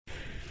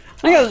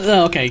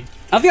Okay.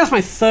 I think that's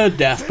my third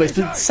death, but it's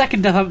the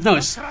second death. No,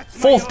 it's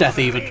fourth death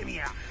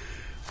even.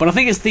 But I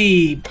think it's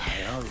the...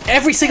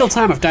 Every single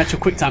time I've died to a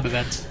quick time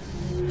event.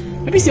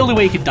 Maybe it's the only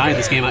way you can die in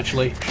this game,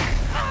 actually.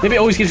 Maybe it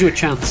always gives you a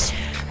chance.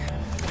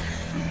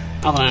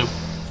 I don't know.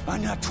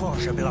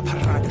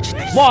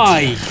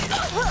 Why?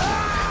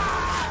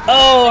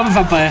 Oh, I'm a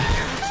vampire.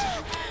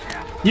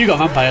 You got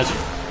vampired.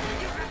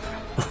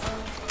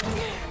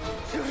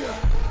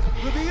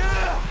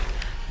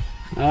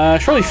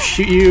 Should probably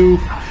shoot you.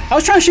 I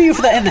was trying to shoot you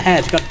for that in the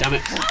head. God damn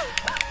it!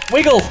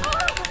 Wiggle,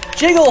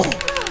 jiggle.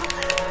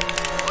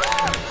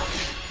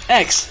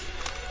 X.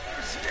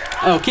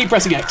 Oh, keep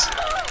pressing X.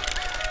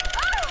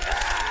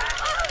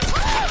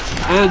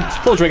 And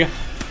pull the trigger.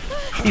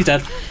 He's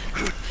dead.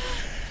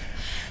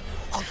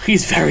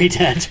 He's very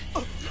dead.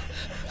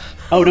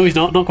 Oh no, he's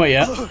not. Not quite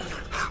yet.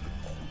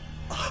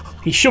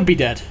 He should be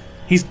dead.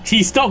 He's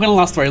not going to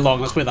last very long.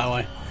 Let's put it that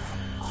way.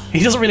 He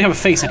doesn't really have a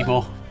face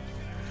anymore.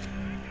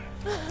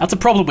 That's a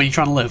problem when you're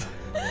trying to live.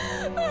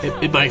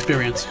 In my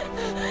experience.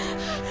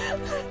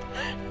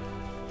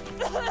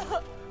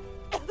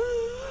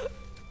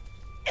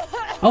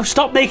 Oh,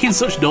 stop making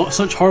such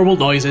horrible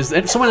noises.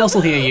 Someone else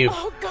will hear you.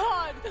 Oh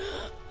God!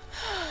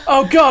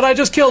 Oh God! I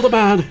just killed a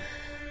man.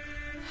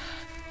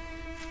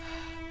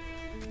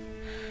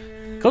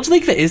 Come to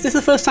think of it, is this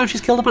the first time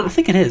she's killed a man? I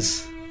think it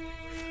is.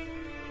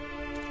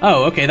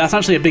 Oh, okay. That's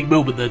actually a big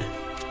moment then.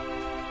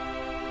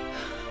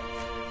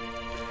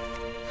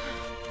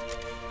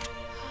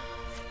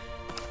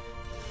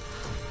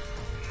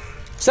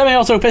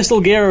 Semi-auto pistol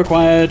gear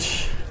required.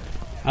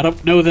 I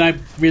don't know that I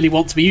really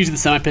want to be using the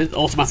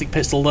semi-automatic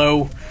pistol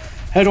though.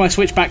 How do I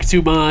switch back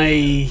to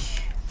my...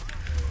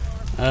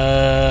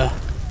 Can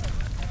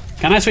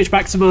I switch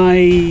back to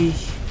my...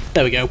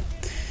 There we go.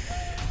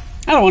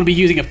 I don't want to be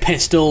using a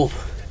pistol.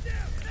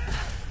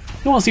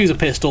 Who wants to use a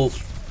pistol?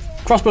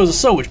 Crossbows are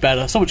so much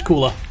better, so much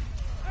cooler.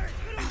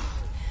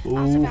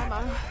 Ooh.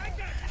 Out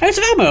of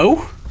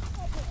ammo?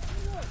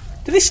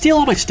 Did they steal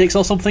all my sticks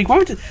or something? Why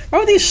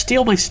would they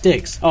steal my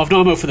sticks? Oh, I've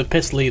no ammo for the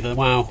pistol either.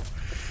 Wow.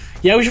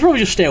 Yeah, we should probably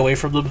just stay away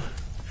from them.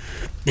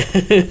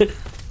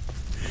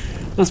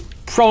 That's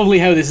probably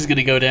how this is going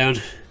to go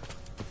down.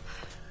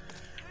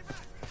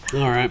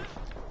 Alright.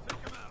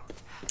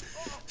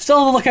 Still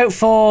on the lookout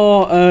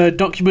for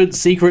documents,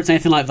 secrets,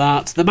 anything like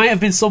that. There might have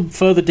been some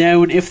further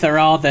down. If there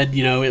are, then,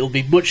 you know, it'll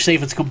be much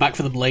safer to come back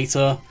for them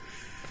later.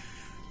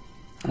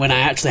 When I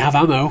actually have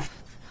ammo.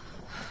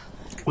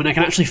 When I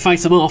can actually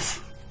fight them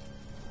off.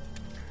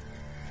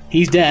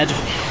 He's dead.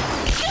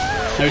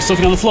 There's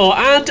something on the floor,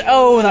 and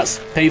oh,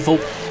 that's painful.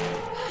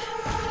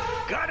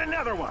 Got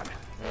another one.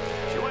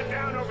 She went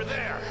down over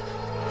there.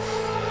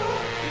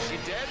 Is she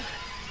dead?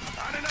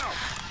 I don't know.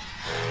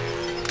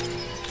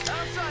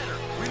 Outsider,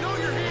 we know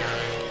you're here.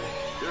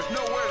 There's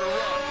nowhere to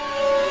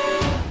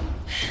run.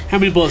 How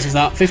many bullets is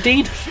that?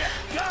 15? Shit,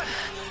 gun.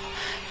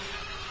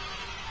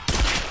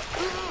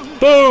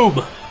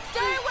 Boom! Stay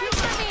away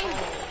from me!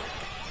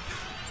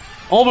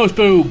 Almost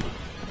boom.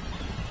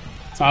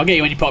 So I'll get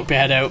you when you pop your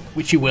head out,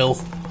 which you will.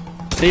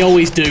 They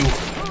always do.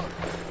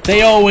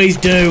 They always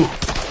do.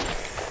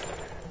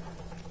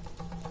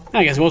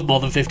 I guess it was more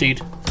than 15.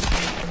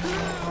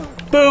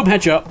 Boom,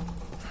 headshot.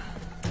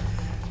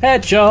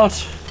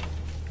 Headshot.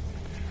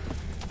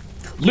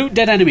 Loot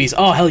dead enemies.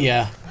 Oh, hell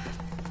yeah.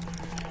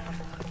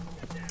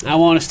 I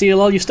want to steal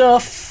all your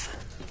stuff.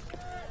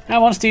 I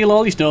want to steal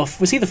all your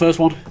stuff. Was he the first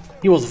one?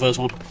 He was the first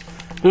one.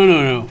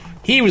 No.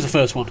 He was the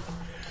first one.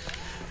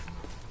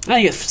 Now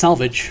you get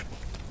salvage.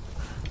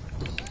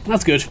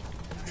 That's good.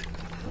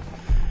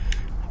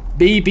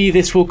 Maybe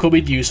this will come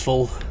in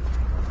useful.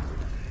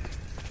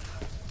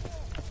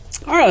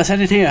 Alright, let's head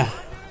in here.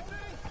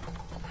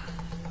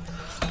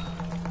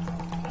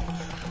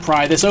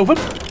 Pry this open.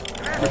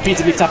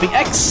 Repeatedly tapping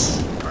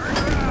X.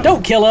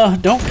 Don't kill her.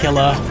 Don't kill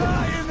her.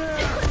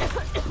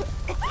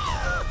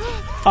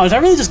 Oh, did I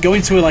really just go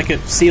into like a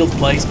sealed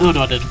place? Oh,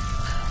 no, I didn't.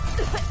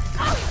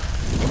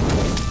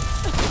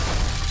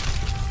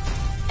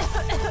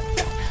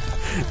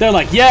 They're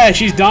like, yeah,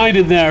 she's dying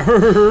in there.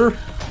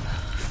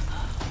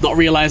 Not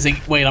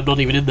realising, wait, I'm not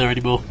even in there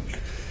anymore.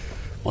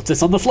 What's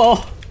this on the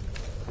floor?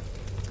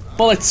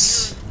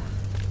 Bullets.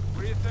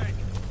 What do you think?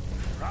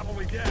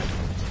 Probably dead.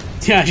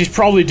 Yeah, she's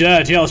probably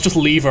dead. Yeah, let's just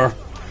leave her.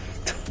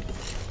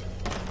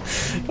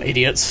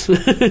 Idiots.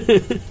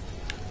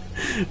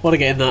 What to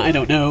get in that? I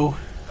don't know.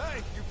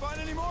 Hey, you find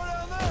any more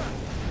down there?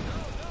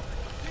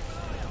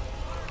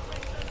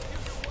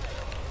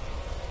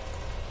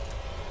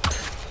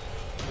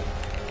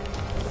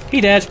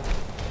 He dead.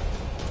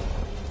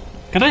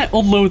 Can I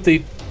unload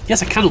the...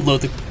 Yes, I can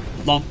unload the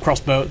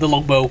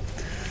longbow.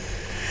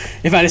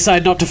 If I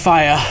decide not to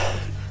fire.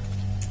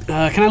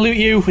 Can I loot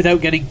you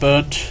without getting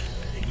burnt?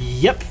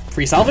 Yep,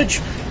 free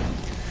salvage.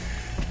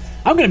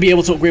 I'm going to be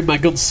able to upgrade my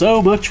gun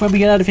so much when we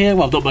get out of here.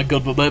 Well, not my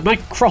gun, but my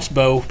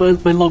crossbow.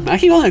 My longbow. I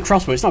keep calling it a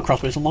crossbow. It's not a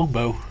crossbow, it's a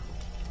longbow. Who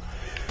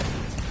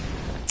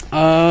do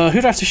I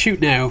have to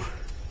shoot now?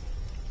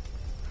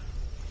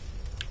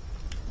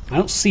 I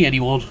don't see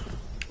anyone. I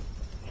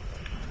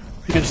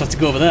think I just have to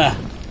go over there.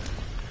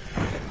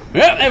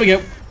 Yeah, there we go.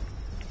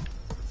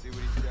 See what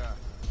he's got.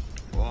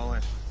 Wall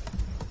it.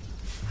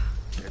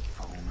 Get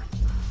phone.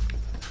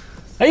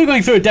 Are you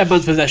going through a dead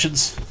man's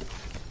possessions?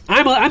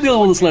 I'm the only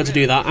one that's allowed to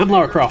do that. I'm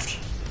Lara Croft.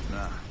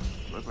 Nah,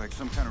 look like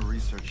some kind of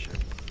research ship.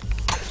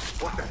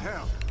 What the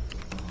hell?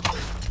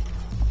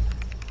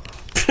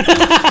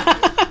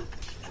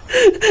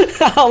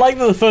 I like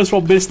that the first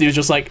one missed and he was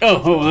just like,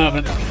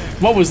 oh,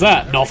 what was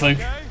that? Nothing.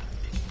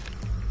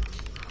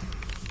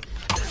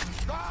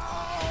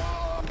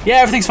 Yeah,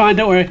 everything's fine,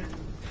 don't worry.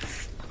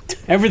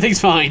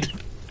 Everything's fine.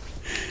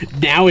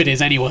 Now it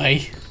is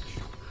anyway.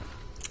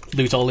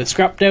 Loot all this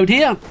scrap down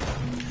here.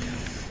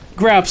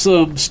 Grab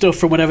some stuff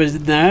from whatever's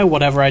in there,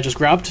 whatever I just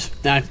grabbed.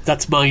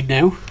 That's mine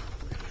now.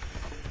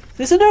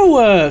 There's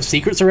no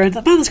secrets around.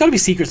 Man, there's gotta be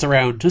secrets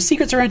around. There's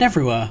secrets around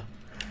everywhere.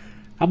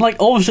 I'm like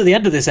almost at the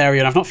end of this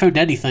area and I've not found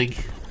anything.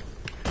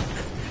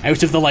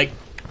 Out of the like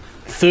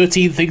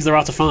 13 things there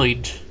are to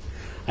find,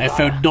 I have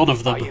found none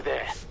of them. Are you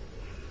there?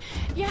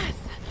 Yes.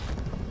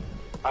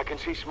 I can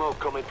see smoke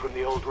coming from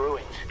the old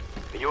ruins.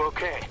 Are you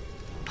okay?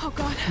 Oh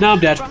god. No, I'm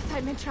dead. Ross,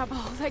 I'm in trouble.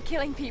 They're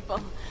killing people.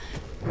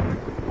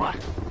 What?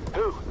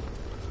 Who?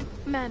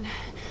 Men.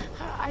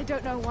 I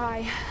don't know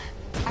why.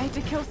 I had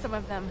to kill some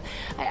of them.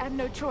 I had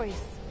no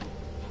choice.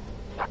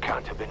 That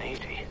can't have been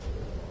easy.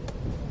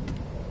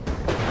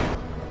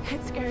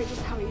 It's scary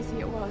just how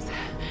easy it was.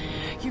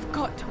 You've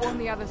got to warn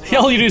the others. Yeah,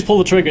 all you do is pull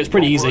the trigger. It's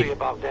pretty Don't easy. worry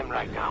about them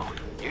right now.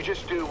 You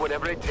just do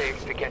whatever it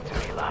takes to get to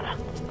me, Lana.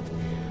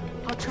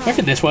 I'll try.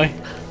 Reckon this way.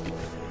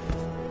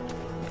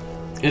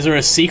 Is there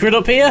a secret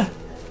up here?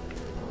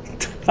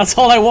 That's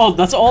all I want.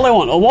 That's all I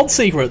want. One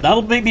secret.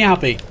 That'll make me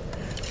happy.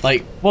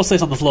 Like, what's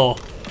this on the floor?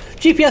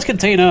 GPS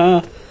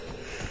container.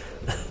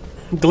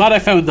 I'm glad I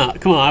found that.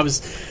 Come on,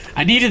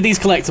 I needed these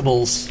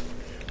collectibles.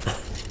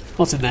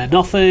 What's in there?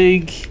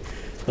 Nothing.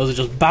 Those are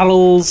just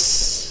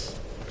barrels.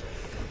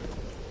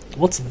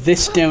 What's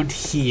this down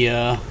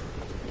here?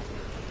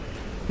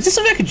 Is this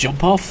something I can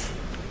jump off?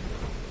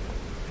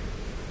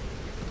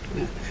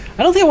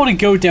 I don't think I want to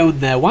go down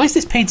there. Why is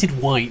this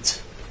painted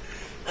white?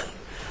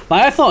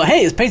 Like, I thought,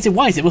 hey, it's painted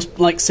white. It must,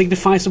 like,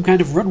 signify some kind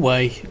of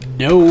runway.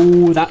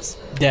 No, that's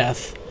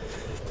death.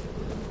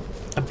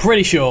 I'm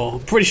pretty sure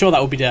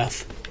that would be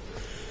death.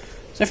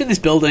 So if in this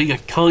building, I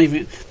can't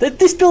even...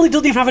 This building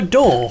doesn't even have a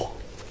door.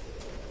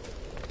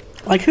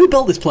 Like, who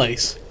built this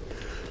place?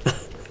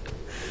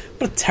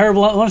 What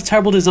a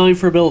terrible design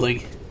for a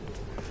building.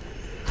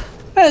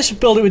 Let's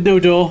just build it with no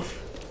door.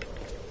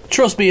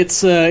 Trust me,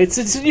 it's a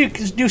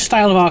new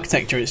style of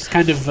architecture. It's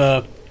kind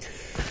of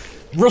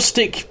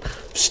rustic,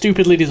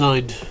 stupidly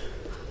designed.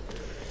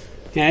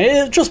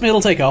 Yeah, trust me,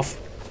 it'll take off.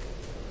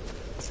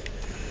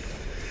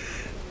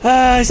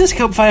 Is this a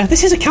campfire?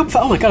 This is a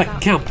campfire. Oh my god, I can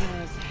camp.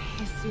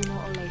 Sooner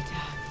or later,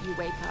 you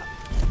wake up.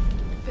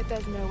 But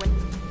there's no one.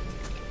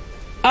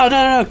 Oh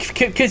no!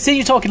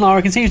 Continue talking,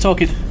 Lara. Continue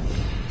talking.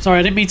 Sorry,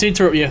 I didn't mean to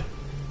interrupt you.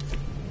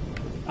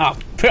 Oh,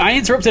 I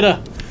interrupted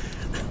her.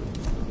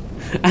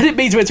 I didn't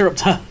mean to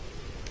interrupt her.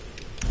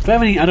 Do I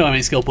have any? I don't have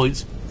any skill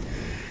points.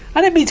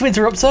 I didn't mean to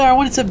interrupt her. I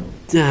wanted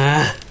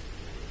to.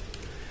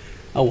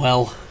 Oh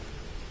well.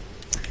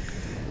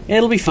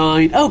 It'll be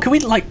fine. Oh, can we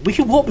we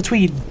can walk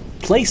between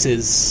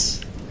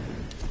places?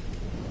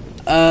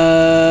 Be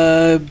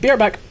right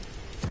back.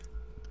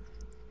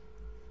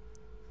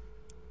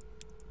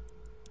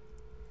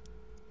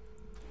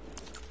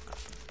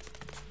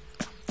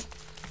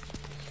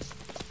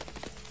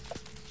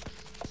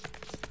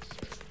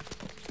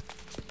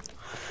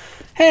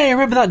 Hey,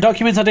 remember that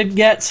document I didn't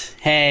get?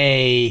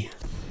 Hey.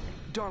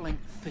 Darling,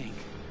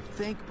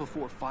 think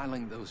before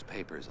filing those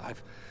papers.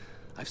 I've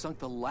sunk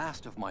the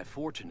last of my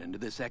fortune into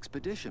this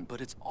expedition,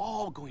 but it's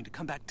all going to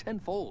come back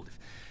tenfold.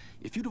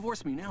 If you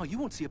divorce me now, you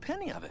won't see a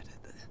penny of it.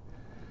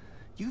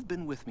 You've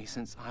been with me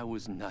since I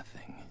was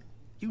nothing.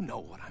 You know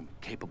what I'm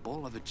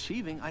capable of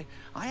achieving. I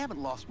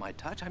haven't lost my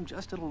touch. I'm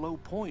just at a low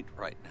point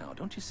right now.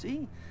 Don't you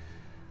see?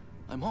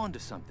 I'm on to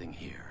something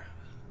here.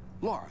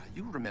 Laura,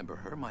 you remember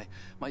her, my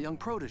young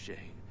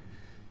protege.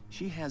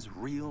 She has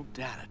real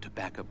data to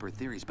back up her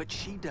theories, but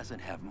she doesn't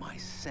have my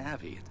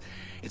savvy.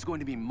 It's going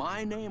to be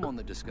my name on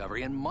the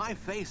discovery and my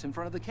face in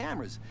front of the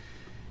cameras.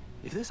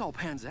 If this all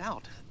pans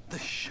out, the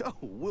show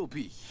will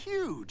be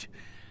huge.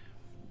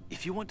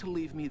 If you want to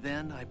leave me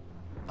then,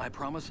 I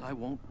promise I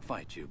won't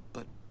fight you,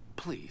 but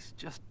please,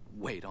 just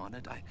wait on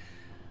it.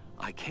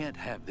 I can't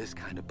have this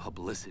kind of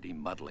publicity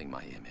muddling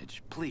my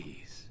image.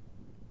 Please.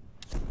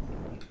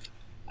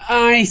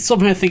 I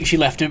somehow think she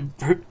left him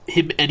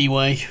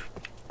anyway.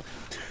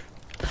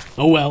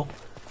 Oh well.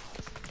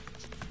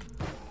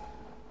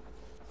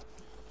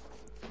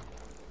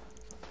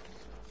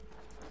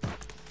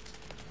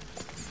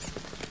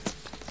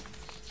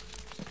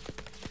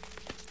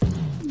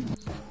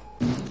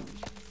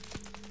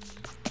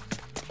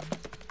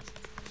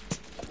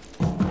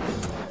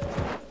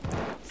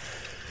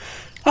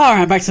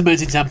 Alright, back to the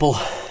Mountain Temple.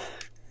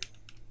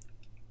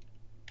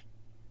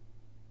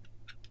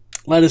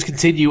 Let us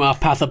continue our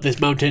path up this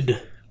mountain.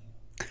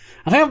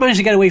 I think I've managed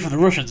to get away from the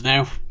Russians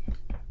now.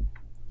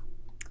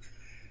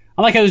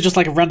 I like how it was just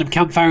like a random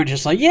campfire and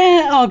just like,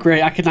 yeah, oh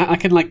great, I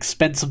can like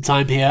spend some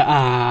time here.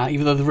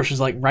 Even though the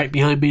Russians like right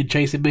behind me and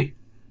chasing me.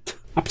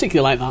 I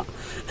particularly like that.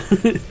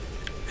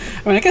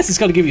 I mean, I guess it's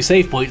got to give you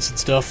save points and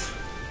stuff.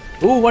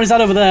 Ooh, what is that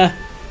over there?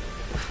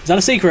 Is that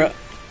a secret?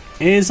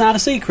 Is that a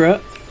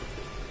secret?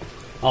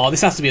 Oh,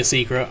 this has to be a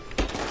secret.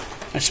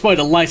 I spotted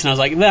a light and I was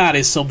like, that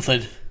is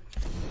something.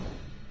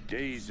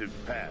 Days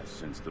have passed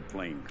since the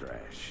plane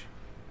crash.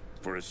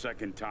 For a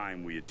second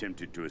time, we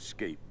attempted to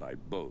escape by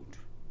boat,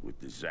 with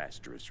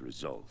disastrous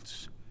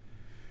results.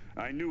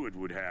 I knew it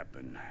would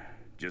happen,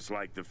 just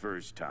like the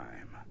first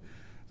time.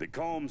 The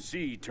calm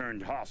sea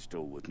turned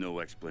hostile with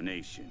no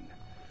explanation.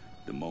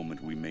 The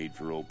moment we made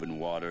for open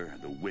water,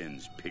 the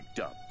winds picked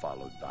up,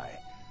 followed by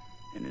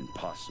an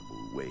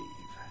impossible wave.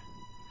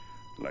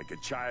 Like a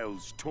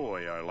child's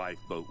toy, our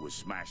lifeboat was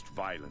smashed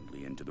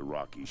violently into the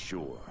rocky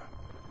shore.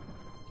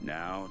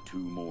 Now 2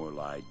 more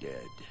lie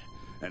dead,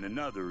 and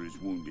another is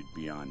wounded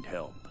beyond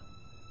help.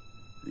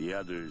 The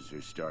others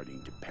are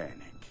starting to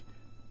panic,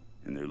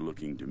 and they're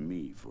looking to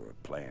me for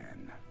a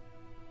plan.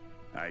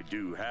 I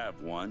do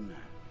have one,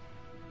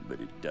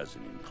 but it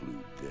doesn't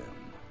include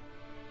them.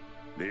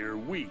 They're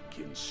weak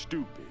and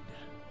stupid,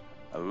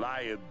 a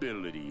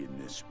liability in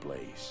this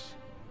place.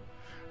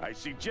 I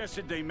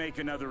suggested they make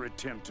another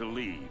attempt to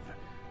leave,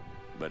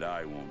 but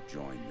I won't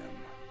join them.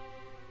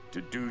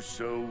 To do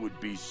so would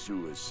be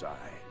suicide.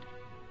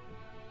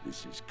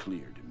 This is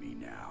clear to me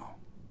now.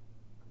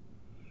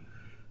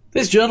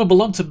 This journal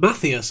belonged to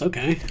Matthias,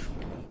 okay.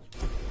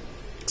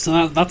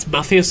 So that's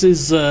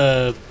Matthias's,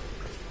 So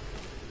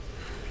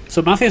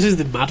Matthias is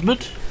the madman?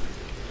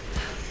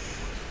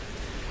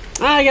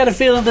 I get a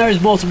feeling there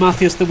is more to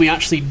Matthias than we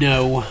actually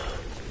know.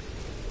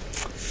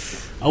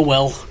 Oh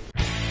well.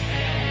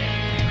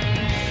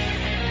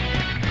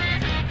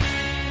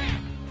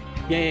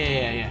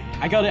 Yeah.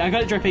 I got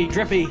it, Drippy.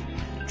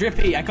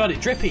 I got it,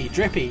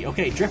 Drippy.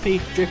 Okay, Drippy.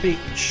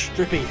 Shh,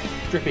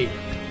 Drippy.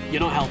 You're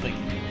not helping.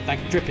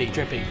 Thank you, Drippy.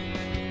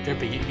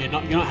 You're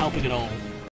not helping at all.